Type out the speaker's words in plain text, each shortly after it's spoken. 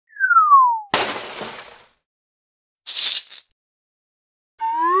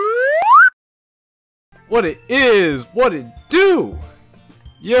What it is, what it do?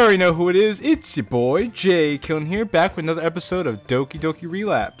 You already know who it is. It's your boy Jay Killing here, back with another episode of Doki Doki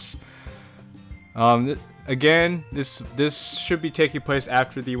Relapse. Again, this should be taking place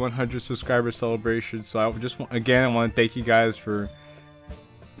after the 100 subscriber celebration. So I just want to thank you guys for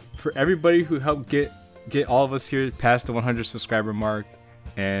everybody who helped get all of us here past the 100 subscriber mark,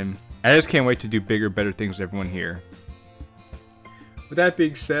 and I just can't wait to do bigger, better things with everyone here. With that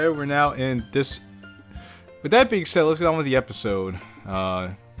being said, let's get on with the episode.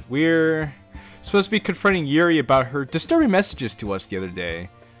 We're supposed to be confronting Yuri about her disturbing messages to us the other day.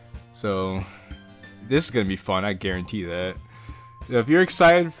 So, this is going to be fun, I guarantee that. If you're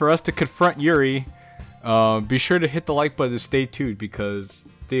excited for us to confront Yuri, be sure to hit the like button and stay tuned, because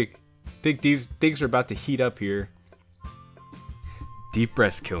I think these things are about to heat up here. Deep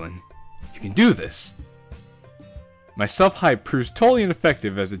breath killing. You can do this! My self-hype proves totally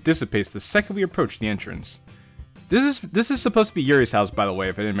ineffective as it dissipates the second we approach the entrance. This is supposed to be Yuri's house, by the way,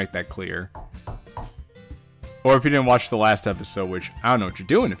 if I didn't make that clear. Or if you didn't watch the last episode, which I don't know what you're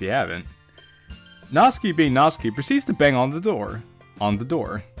doing if you haven't. Natsuki, being Natsuki, proceeds to bang on the door.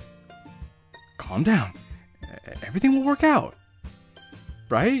 Calm down. Everything will work out.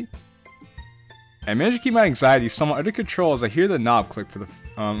 Right? I manage to keep my anxiety somewhat under control as I hear the knob click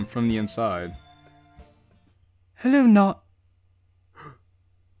from the inside. Hello,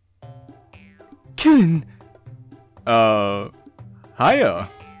 Killing! Hiya!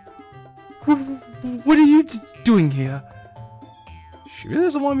 What are you doing here? She really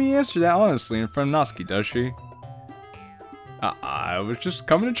doesn't want me to answer that honestly in front of Natsuki, does she? I was just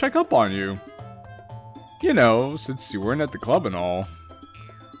coming to check up on you. You know, since you weren't at the club and all.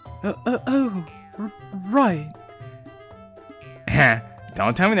 Right.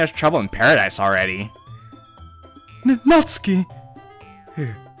 Don't tell me there's trouble in paradise already. Natsuki!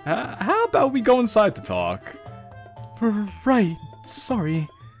 How about we go inside to talk? Right, sorry.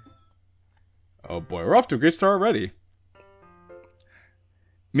 Oh boy, we're off to a great start already.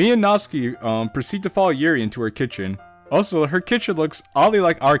 Me and Natsuki proceed to follow Yuri into her kitchen. Also, her kitchen looks oddly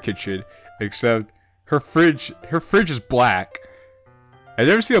like our kitchen, except her fridge is black. I've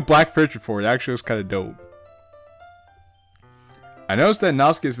never seen a black fridge before. It actually looks kind of dope. I noticed that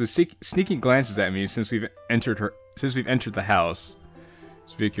Natsuki has been sneaking glances at me since we've entered the house.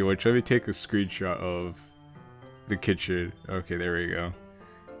 Speaking of which, let me take a screenshot of the kitchen. Okay, there we go.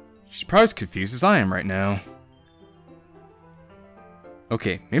 She's probably as confused as I am right now.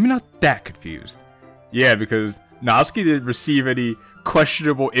 Okay, maybe not that confused. Yeah, because Natsuki didn't receive any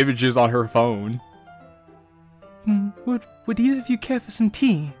questionable images on her phone. Would either of you care for some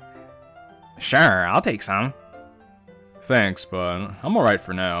tea? Sure, I'll take some. Thanks, but I'm alright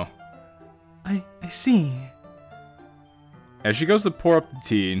for now. I see. As she goes to pour up the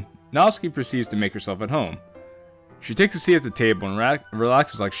tea, Natsuki proceeds to make herself at home. She takes a seat at the table and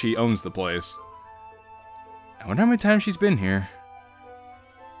relaxes like she owns the place. I wonder how many times she's been here.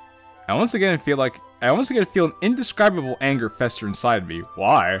 I once again feel an indescribable anger fester inside me.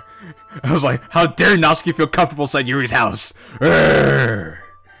 Why? I was like, how dare Natsuki feel comfortable inside Yuri's house? Urgh.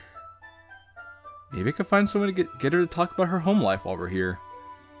 Maybe I could find someone to get her to talk about her home life while we're here.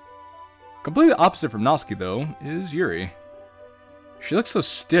 Completely opposite from Natsuki, though, is Yuri. She looks so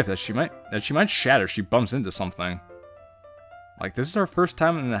stiff that she might shatter if she bumps into something. Like, this is her first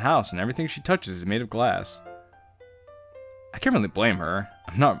time in the house, and everything she touches is made of glass. I can't really blame her.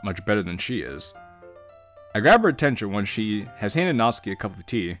 I'm not much better than she is. I grab her attention when she has handed Natsuki a cup of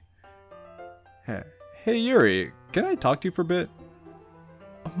tea. Hey Yuri, can I talk to you for a bit?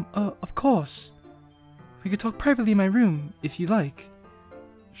 Of course. We could talk privately in my room, if you like.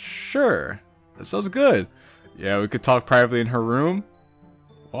 Sure. That sounds good. Yeah, we could talk privately in her room?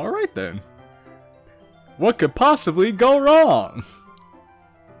 Alright then. What could possibly go wrong?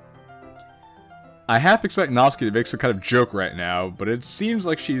 I half expect Natsuki to make some kind of joke right now, but it seems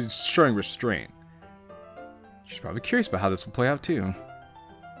like she's showing restraint. She's probably curious about how this will play out too.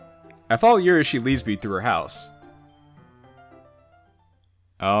 I follow Yuri as she leads me through her house.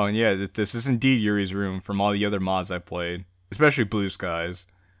 Oh, and yeah, this is indeed Yuri's room from all the other mods I've played, especially Blue Skies.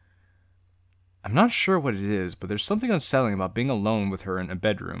 I'm not sure what it is, but there's something unsettling about being alone with her in a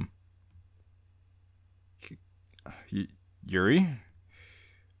bedroom. Yuri?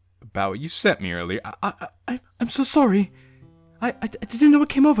 About what you sent me earlier. I'm so sorry. I didn't know what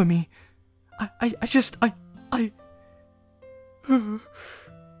came over me.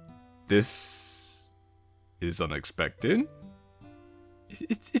 This is unexpected.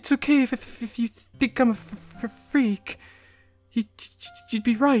 It's okay if you think I'm a freak. You'd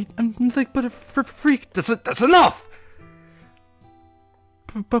be right. I'm like but a freak. That's enough.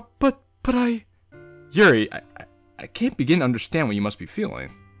 But I. Yuri, I can't begin to understand what you must be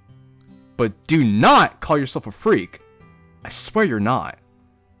feeling. But do not call yourself a freak. I swear you're not.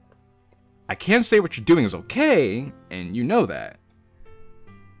 I can't say what you're doing is okay, and you know that.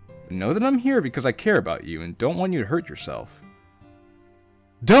 But know that I'm here because I care about you and don't want you to hurt yourself.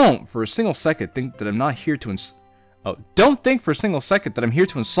 Don't for a single second think that I'm not here to don't think for a single second that I'm here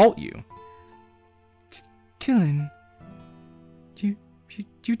to insult you. Killin, you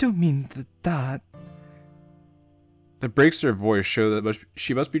don't mean that. The breaks in her voice show that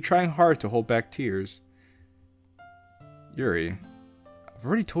she must be trying hard to hold back tears. Yuri, I've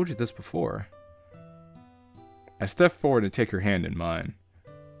already told you this before. I step forward and take her hand in mine.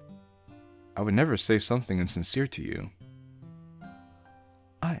 I would never say something insincere to you.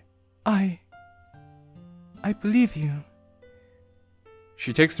 I believe you.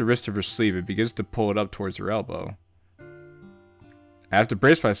 She takes the wrist of her sleeve and begins to pull it up towards her elbow. I have to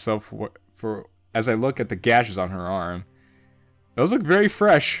brace myself for as I look at the gashes on her arm. Those look very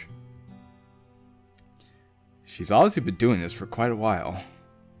fresh. She's obviously been doing this for quite a while.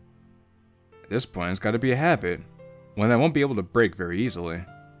 At this point, it's got to be a habit, one I won't be able to break very easily.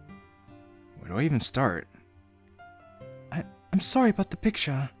 Where do I even start? I'm sorry about the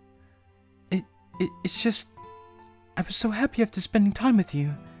picture. It's just, I was so happy after spending time with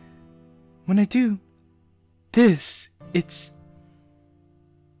you. When I do this, it's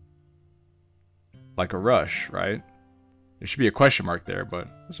like a rush, right? There should be a question mark there, but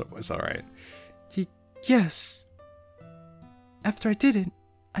it's alright. Yes. After I did it,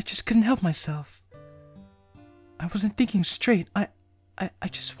 I just couldn't help myself. I wasn't thinking straight. I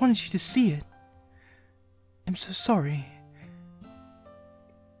just wanted you to see it. I'm so sorry.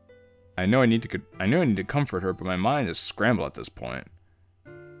 I know I need to comfort her, but my mind is scrambled at this point.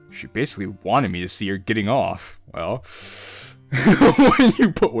 She basically wanted me to see her getting off. Well, when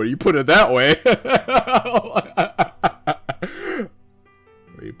you put it that way.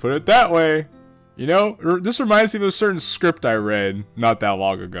 When you put it that way. You know, this reminds me of a certain script I read not that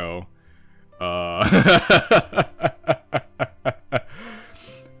long ago.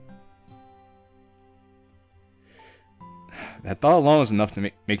 That thought alone was enough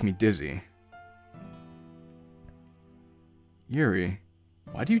to make me dizzy. Yuri,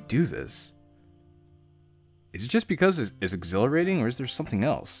 why do you do this? Is it just because it's exhilarating, or is there something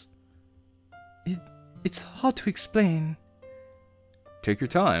else? It's hard to explain. Take your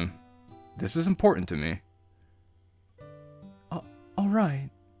time. This is important to me.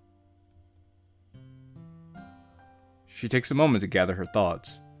 Alright. She takes a moment to gather her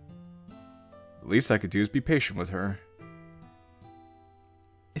thoughts. The least I could do is be patient with her.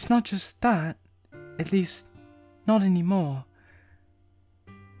 It's not just that. At least, not anymore.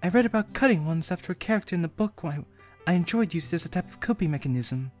 I read about cutting once after a character in the book I enjoyed used it as a type of coping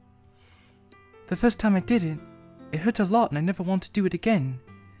mechanism. The first time I did it, it hurt a lot and I never want to do it again.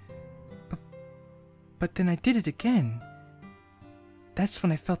 But then I did it again. That's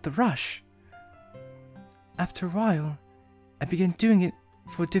when I felt the rush. After a while, I began doing it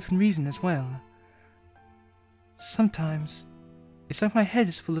for a different reason as well. Sometimes, it's like my head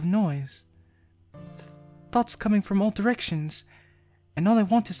is full of noise. Thoughts coming from all directions, and all I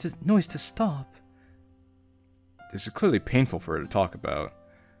want is the noise to stop. This is clearly painful for her to talk about.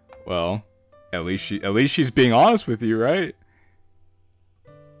 Well, at least she's being honest with you, right?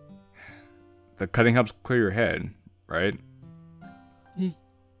 The cutting helps clear your head, right?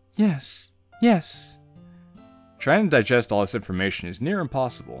 Yes. Trying to digest all this information is near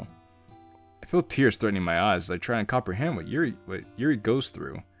impossible. I feel tears threatening my eyes as I try and comprehend what Yuri goes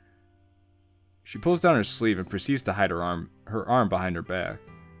through. She pulls down her sleeve and proceeds to hide her arm behind her back.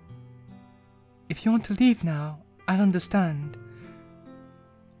 If you want to leave now, I'll understand.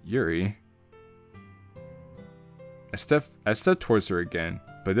 Yuri. I step towards her again,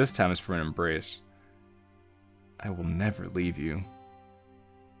 but this time it's for an embrace. I will never leave you.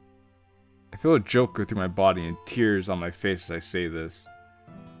 I feel a joke go through my body and tears on my face as I say this.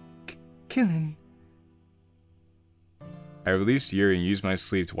 Killin. I release Yuri and use my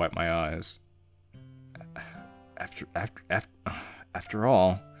sleeve to wipe my eyes. After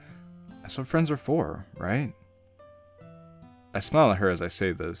all, that's what friends are for, right? I smile at her as I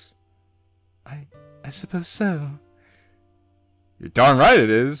say this. I suppose so. You're darn right it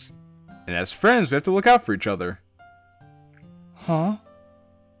is. And as friends, we have to look out for each other. Huh?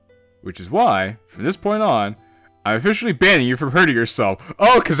 Which is why, from this point on, I'm officially banning you from hurting yourself.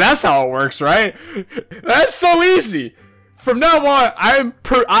 Oh, because that's how it works, right? That's so easy. From now on, I'm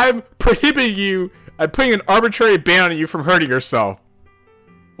prohibiting you. I'm putting an arbitrary ban on you from hurting yourself.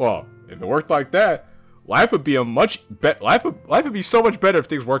 Well, if it worked like that, life would be life would be so much better if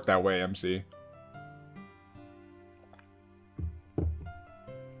things worked that way, MC.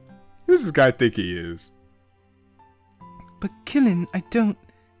 Who's this guy think he is? But Killin, I don't...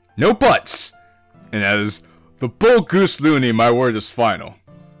 No buts! And as the bull goose loony, my word is final.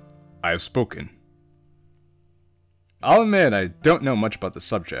 I have spoken. I'll admit I don't know much about the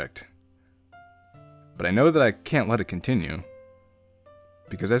subject. But I know that I can't let it continue.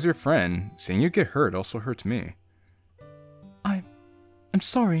 Because as your friend, seeing you get hurt also hurts me. I'm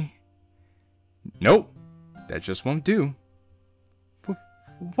sorry. Nope. That just won't do.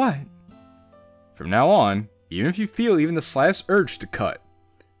 What? From now on, even if you feel even the slightest urge to cut,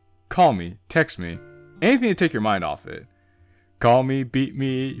 call me, text me, anything to take your mind off it. Call me, beat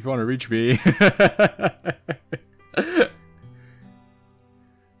me, if you want to reach me.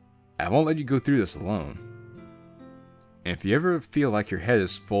 I won't let you go through this alone. And if you ever feel like your head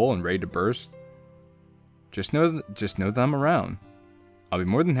is full and ready to burst, just know that I'm around. I'll be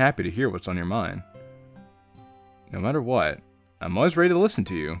more than happy to hear what's on your mind. No matter what, I'm always ready to listen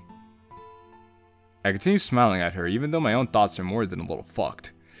to you. I continue smiling at her, even though my own thoughts are more than a little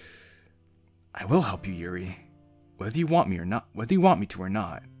fucked. I will help you, Yuri. Whether you want me or not. Whether you want me to or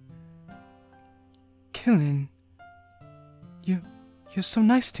not. Killin, you're so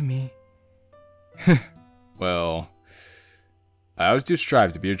nice to me. Well, I always do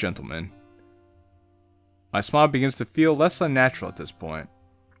strive to be a gentleman. My smile begins to feel less unnatural at this point.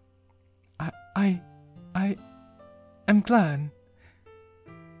 I'm glad.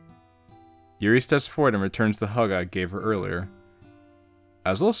 Yuri steps forward and returns the hug I gave her earlier. I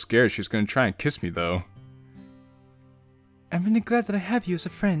was a little scared she was going to try and kiss me, though. I'm really glad that I have you as a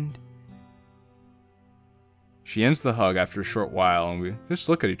friend. She ends the hug after a short while, and we just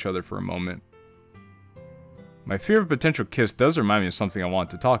look at each other for a moment. My fear of a potential kiss does remind me of something I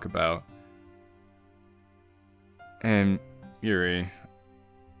want to talk about. And, Yuri,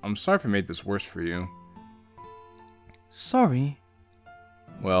 I'm sorry if I made this worse for you. Sorry?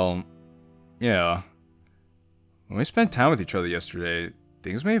 Well, yeah. When we spent time with each other yesterday,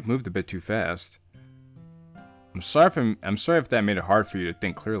 things may have moved a bit too fast. I'm sorry if that made it hard for you to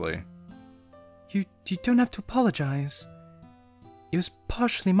think clearly. You don't have to apologize. It was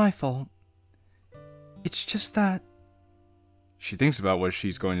partially my fault. It's just that... She thinks about what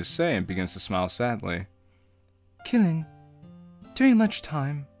she's going to say and begins to smile sadly. Killin, during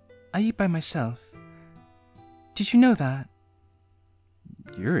lunchtime, I eat by myself. Did you know that?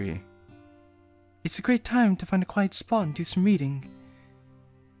 Yuri. It's a great time to find a quiet spot and do some reading.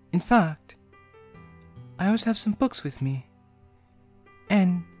 In fact, I always have some books with me.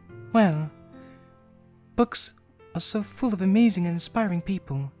 And, well, books are so full of amazing and inspiring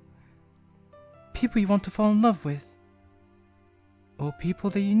people. People you want to fall in love with. Or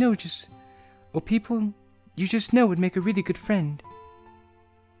people that you know or people you just know would make a really good friend.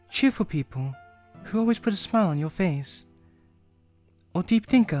 Cheerful people who always put a smile on your face. Or deep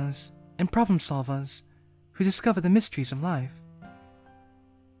thinkers and problem solvers who discover the mysteries of life.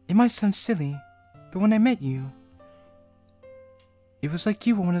 It might sound silly, but when I met you, it was like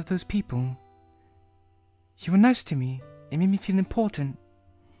you were one of those people. You were nice to me and made me feel important.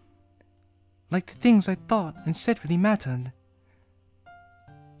 Like the things I thought and said really mattered.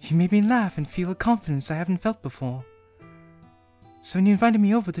 You made me laugh and feel a confidence I haven't felt before. So when you invited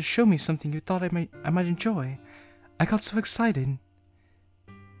me over to show me something you thought I might enjoy, I got so excited.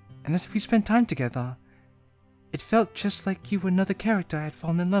 And after we spent time together, it felt just like you were another character I had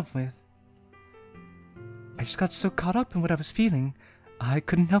fallen in love with. I just got so caught up in what I was feeling, I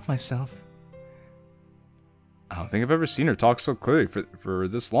couldn't help myself. I don't think I've ever seen her talk so clearly for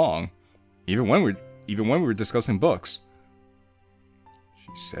this long, even when we were discussing books.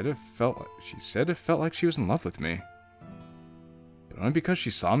 She said it felt like she was in love with me, but only because she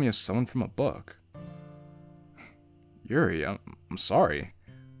saw me as someone from a book. Yuri, I'm sorry,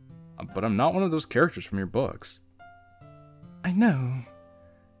 but I'm not one of those characters from your books. I know.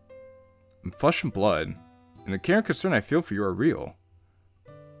 I'm flesh and blood, and the care and concern I feel for you are real.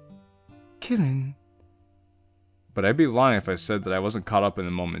 Killin. But I'd be lying if I said that I wasn't caught up in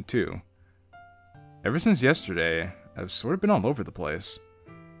the moment too. Ever since yesterday, I've sort of been all over the place.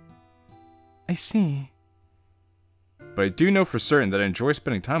 I see. But I do know for certain that I enjoy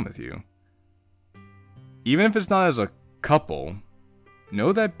spending time with you. Even if it's not as a couple,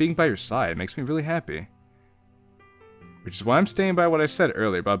 know that being by your side makes me really happy. Which is why I'm staying by what I said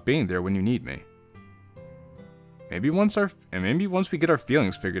earlier about being there when you need me. Maybe once we get our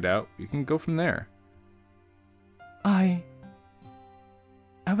feelings figured out, we can go from there. I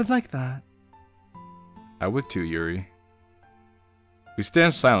would like that. I would too, Yuri. We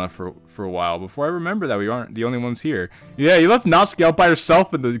stand silent for a while before I remember that we aren't the only ones here. Yeah, you left Natsuki out by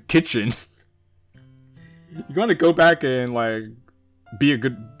herself in the kitchen. You want to go back and like be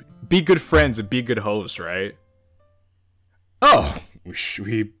be good friends and be good hosts, right? Oh,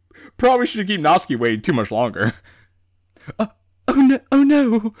 we probably should keep Natsuki waiting too much longer. Oh no, oh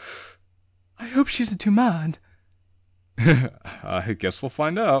no. I hope she isn't too mad. I guess we'll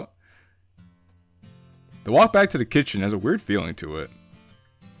find out. The walk back to the kitchen has a weird feeling to it.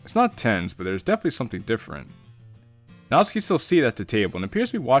 It's not tense, but there's definitely something different. Natsuki's still seated at the table and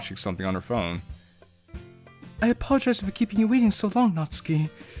appears to be watching something on her phone. I apologize for keeping you waiting so long, Natsuki.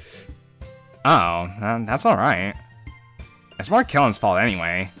 Oh, that's alright. It's more Kellen's fault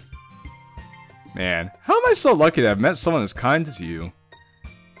anyway. Man, how am I so lucky to have met someone as kind as you?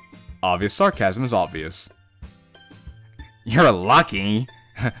 Obvious sarcasm is obvious. You're lucky.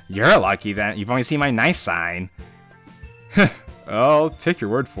 You're lucky that you've only seen my nice side. I'll take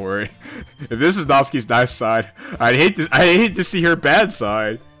your word for it. If this is Natsuki's nice side, I'd hate to see her bad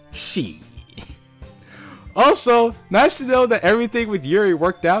side. She. Also, nice to know that everything with Yuri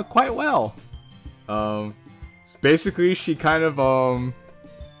worked out quite well. Basically, she kind of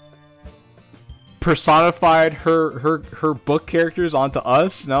personified her book characters onto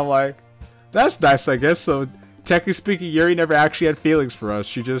us, and I'm like, that's nice, I guess. So technically speaking, Yuri never actually had feelings for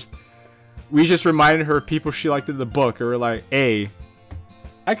us. We just reminded her of people she liked in the book, and we're like, hey,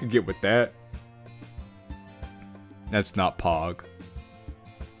 I could get with that. That's not Pog.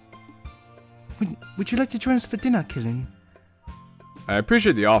 Would you like to join us for dinner, Killin? I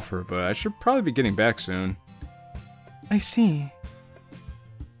appreciate the offer, but I should probably be getting back soon. I see.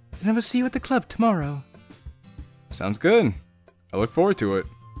 Then I will see you at the club tomorrow. Sounds good. I look forward to it.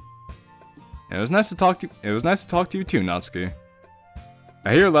 And it was nice to talk to you too, Natsuki.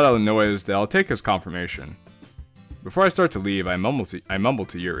 I hear her let out a noise that I'll take as confirmation. Before I start to leave, I mumble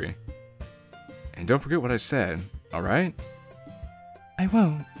to Yuri. And don't forget what I said, alright? I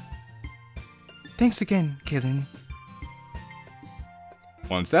won't. Thanks again, Killin.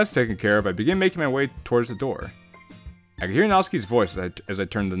 Once that's taken care of, I begin making my way towards the door. I can hear Natsuki's voice as I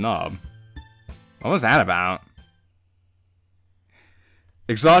turn the knob. What was that about?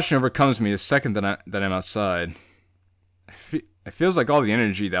 Exhaustion overcomes me the second that I'm outside. It feels like all my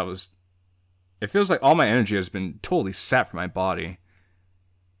energy has been totally sapped from my body.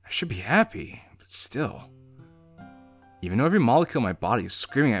 I should be happy, but still. Even though every molecule of my body is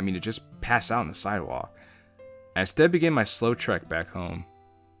screaming at me to just pass out on the sidewalk, I instead begin my slow trek back home.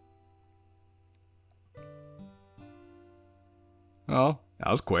 Well, that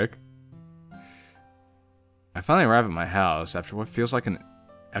was quick. I finally arrive at my house after what feels like an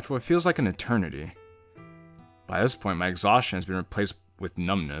eternity. By this point, my exhaustion has been replaced with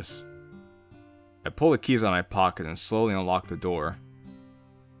numbness. I pull the keys out of my pocket and slowly unlock the door.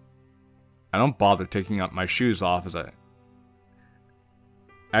 I don't bother taking my shoes off as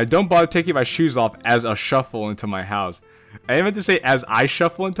I shuffle into my house. I didn't meant to say as I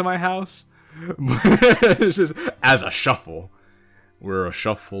shuffle into my house. It's just as a shuffle. We're a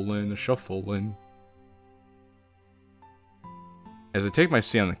shuffling. As I take my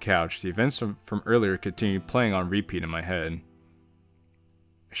seat on the couch, the events from earlier continue playing on repeat in my head.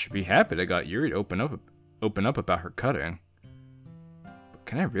 I should be happy that I got Yuri to open up about her cutting. But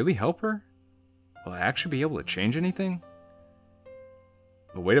can I really help her? Will I actually be able to change anything?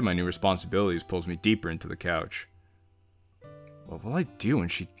 The weight of my new responsibilities pulls me deeper into the couch. What will I do when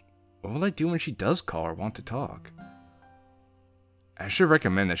she does call or want to talk? I should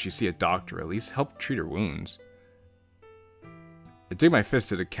recommend that she see a doctor, or at least help treat her wounds. I dig my fist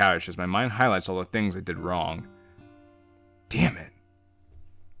to the couch as my mind highlights all the things I did wrong. Damn it.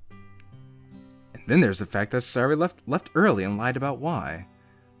 And then there's the fact that Sari left early and lied about why.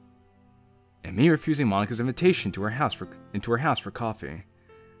 And me refusing Monika's invitation into her house for coffee.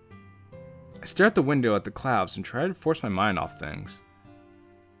 I stare out the window at the clouds and try to force my mind off things.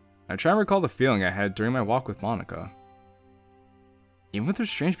 I try and recall the feeling I had during my walk with Monika. Even with her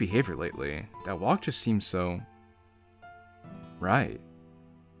strange behavior lately, that walk just seems so... right.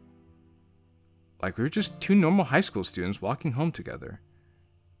 Like we were just two normal high school students walking home together.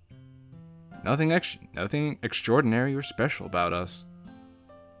 Nothing extraordinary or special about us.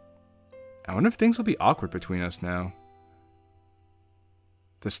 I wonder if things will be awkward between us now.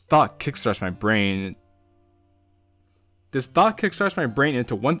 This thought kickstarts my brain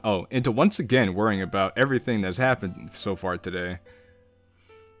into once again worrying about everything that's happened so far today.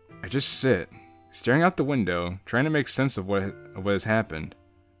 I just sit, staring out the window, trying to make sense of what has happened.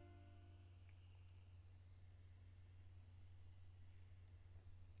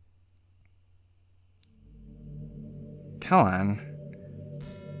 Kellen,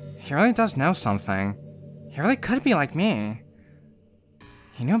 he really does know something. He really could be like me.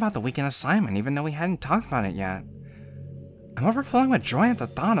 He knew about the weekend assignment even though we hadn't talked about it yet. I'm overflowing with joy at the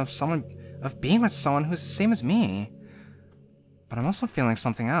thought of being with someone who's the same as me. But I'm also feeling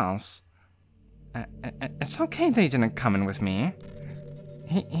something else. It's okay that he didn't come in with me.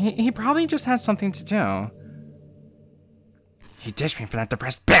 He probably just had something to do. He ditched me for that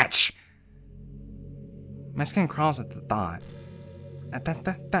depressed bitch! My skin crawls at the thought.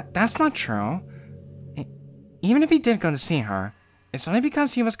 That's not true. Even if he did go to see her, it's only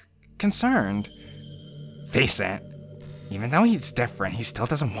because he was concerned. Face it, even though he's different, he still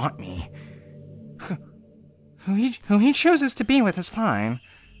doesn't want me. Who he chooses to be with is fine.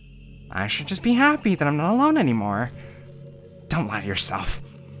 I should just be happy that I'm not alone anymore. Don't lie to yourself.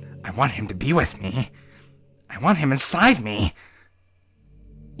 I want him to be with me. I want him inside me.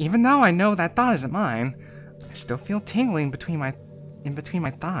 Even though I know that thought isn't mine, I still feel tingling in between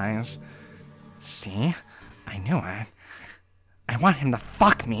my thighs. See? I knew it. I want him to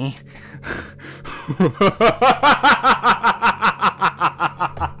fuck me.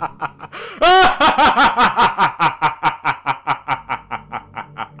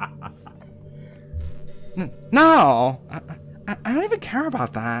 No! I don't even care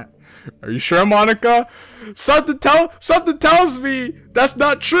about that. Are you sure, Monica? Something tells me that's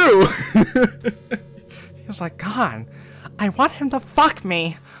not true. He was like, God, I want him to fuck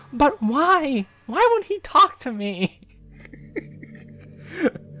me. But why? Why won't he talk to me?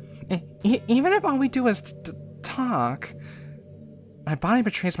 Even if all we do is talk, my body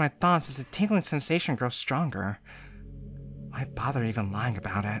betrays my thoughts as the tingling sensation grows stronger. Why bother even lying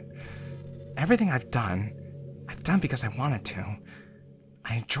about it? Everything I've done because I wanted to.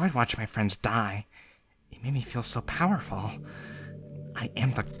 I enjoyed watching my friends die. It made me feel so powerful. I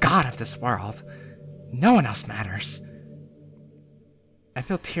am the god of this world. No one else matters. I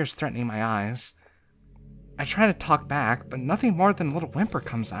feel tears threatening my eyes. I try to talk back, but nothing more than a little whimper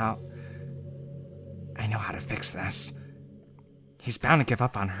comes out. I know how to fix this. He's bound to give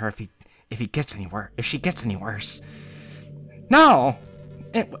up on her if she gets any worse. No!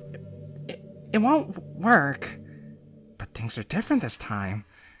 It won't work. But things are different this time.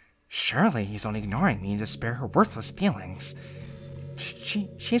 Surely he's only ignoring me to spare her worthless feelings.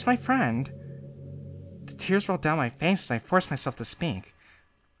 She's my friend. The tears roll down my face as I force myself to speak.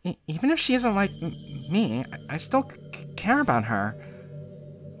 Even if she isn't like me, I still care about her.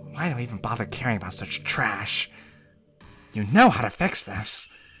 Why do I even bother caring about such trash? You know how to fix this.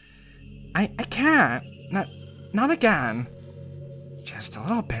 I can't. Not again. Just a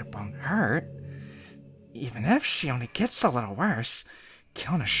little bit won't hurt. Even if she only gets a little worse,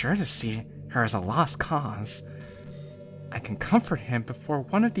 Kiln is sure to see her as a lost cause. I can comfort him before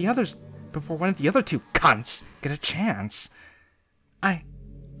one of the other two cunts get a chance. I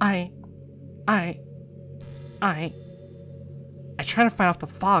try to fight off the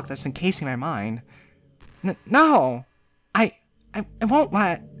fog that's encasing my mind. No! I won't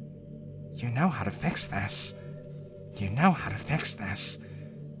let... You know how to fix this. You know how to fix this.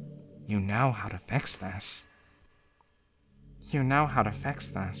 You know how to fix this. You know how to fix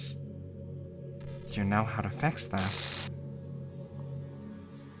this. You know how to fix this.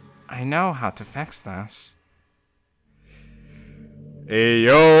 I know how to fix this.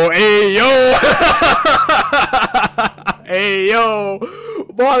 Ayo, ayo! Ayo!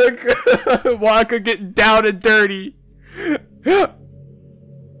 Monica getting down and dirty.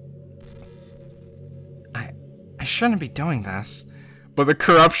 I shouldn't be doing this. But the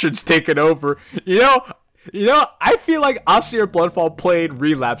corruption's taken over. You know, I feel like Aussie Bloodfall played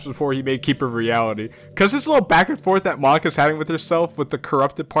Relapse before he made Keeper of Reality. Because this little back and forth that Monica's having with herself, with the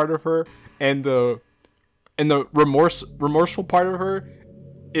corrupted part of her, and the remorseful part of her,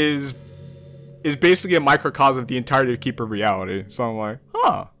 is basically a microcosm of the entirety of Keeper of Reality. So I'm like,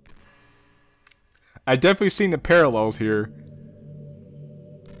 huh. I definitely seen the parallels here.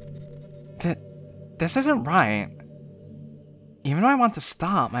 This isn't right. Even though I want to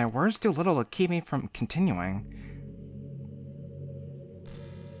stop, my words do little to keep me from continuing.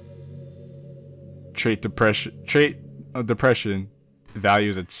 Trait of depression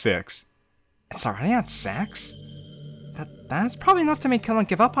values at 6. It's already at 6? That's probably enough to make Killen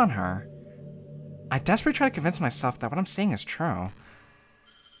give up on her. I desperately try to convince myself that what I'm saying is true.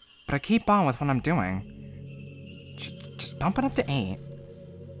 But I keep on with what I'm doing. Just bump it up to 8.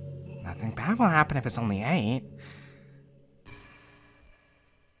 Nothing bad will happen if it's only 8.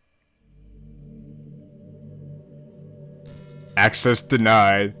 Access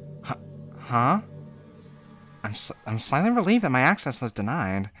denied. Huh? I'm slightly relieved that my access was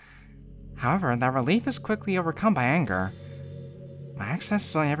denied. However, that relief is quickly overcome by anger. My access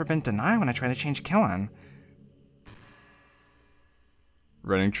has only ever been denied when I try to change Killen.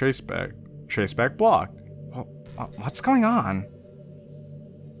 Running traceback. Traceback blocked. What's going on?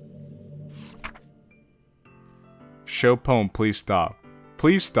 Show poem, please stop.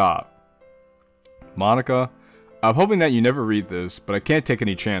 Please stop. Monica, I'm hoping that you never read this, but I can't take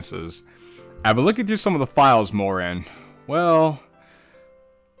any chances. I've been looking through some of the files more and, well,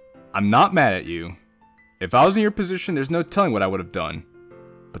 I'm not mad at you. If I was in your position, there's no telling what I would have done.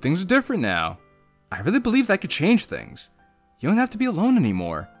 But things are different now. I really believe that I could change things. You don't have to be alone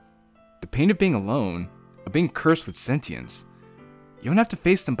anymore. The pain of being alone, of being cursed with sentience. You don't have to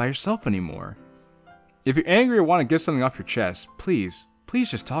face them by yourself anymore. If you're angry or want to get something off your chest, please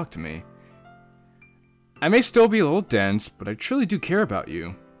just talk to me. I may still be a little dense, but I truly do care about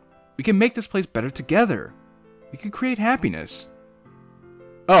you. We can make this place better together. We can create happiness.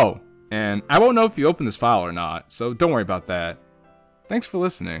 Oh, and I won't know if you open this file or not, so don't worry about that. Thanks for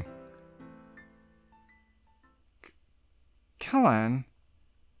listening. Kellen.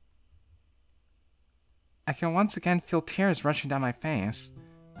 I can once again feel tears rushing down my face.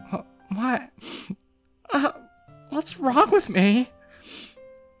 What? What's wrong with me?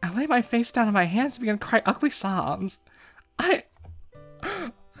 I lay my face down on my hands and began to cry ugly sobs. I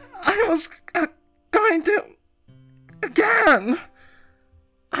was going to again.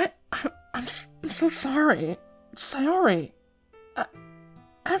 I'm so sorry. Sorry.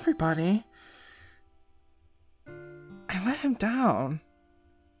 Everybody. I let him down.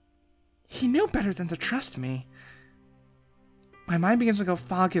 He knew better than to trust me. My mind begins to go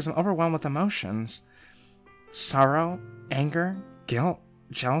foggy as I'm overwhelmed with emotions. Sorrow, anger, guilt,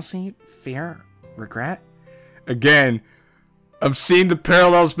 jealousy, fear, regret. Again, I'm seeing the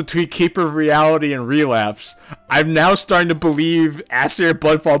parallels between Keeper of Reality and Relapse. I'm now starting to believe Aster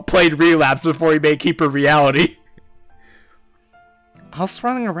Bloodfall played Relapse before he made Keeper of Reality. All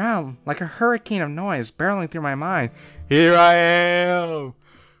swirling around like a hurricane of noise barreling through my mind. Here I am,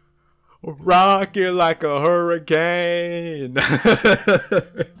 rocking like a hurricane.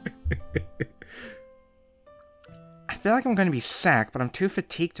 I feel like I'm going to be sick, but I'm too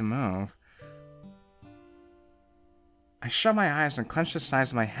fatigued to move. I shut my eyes and clench the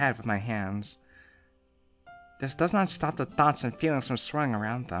sides of my head with my hands. This does not stop the thoughts and feelings from swirling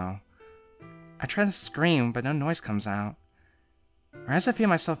around, though. I try to scream, but no noise comes out. Or as I feel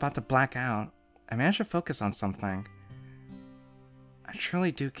myself about to black out, I manage to focus on something. I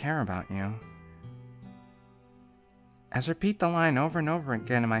truly do care about you. As I repeat the line over and over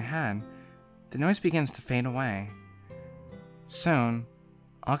again in my head, the noise begins to fade away. Soon,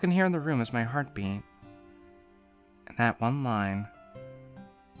 all I can hear in the room is my heartbeat. And that one line.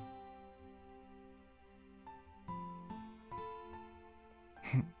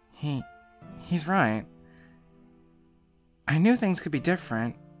 He's right. I knew things could be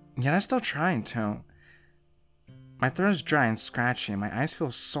different, yet I still tried to. My throat is dry and scratchy, and my eyes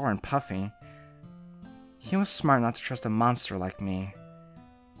feel sore and puffy. He was smart not to trust a monster like me.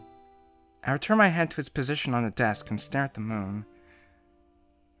 I return my head to its position on the desk and stare at the moon.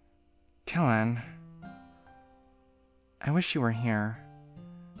 Kellen, I wish you were here.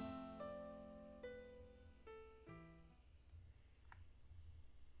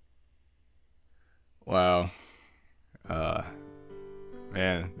 Wow.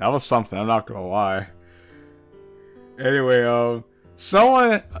 Man, that was something, I'm not gonna lie. Anyway,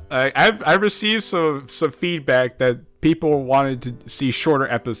 someone, I've received some feedback that people wanted to see shorter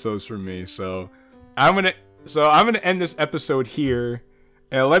episodes from me, so I'm gonna end this episode here,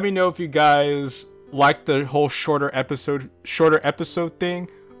 and let me know if you guys like the whole shorter episode thing,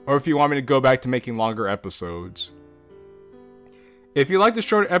 or if you want me to go back to making longer episodes. If you like the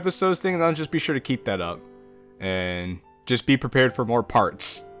shorter episodes thing, then just be sure to keep that up, and just be prepared for more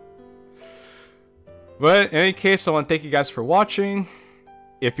parts. But in any case, I want to thank you guys for watching.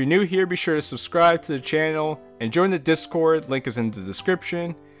 If you're new here, be sure to subscribe to the channel and join the Discord. Link is in the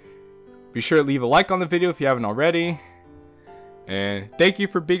description. Be sure to leave a like on the video if you haven't already. And thank you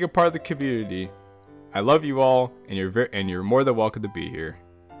for being a part of the community. I love you all, and you're more than welcome to be here.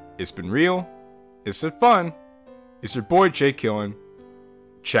 It's been real. It's been fun. It's your boy Jay Killen.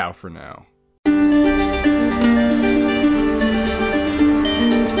 Ciao for now.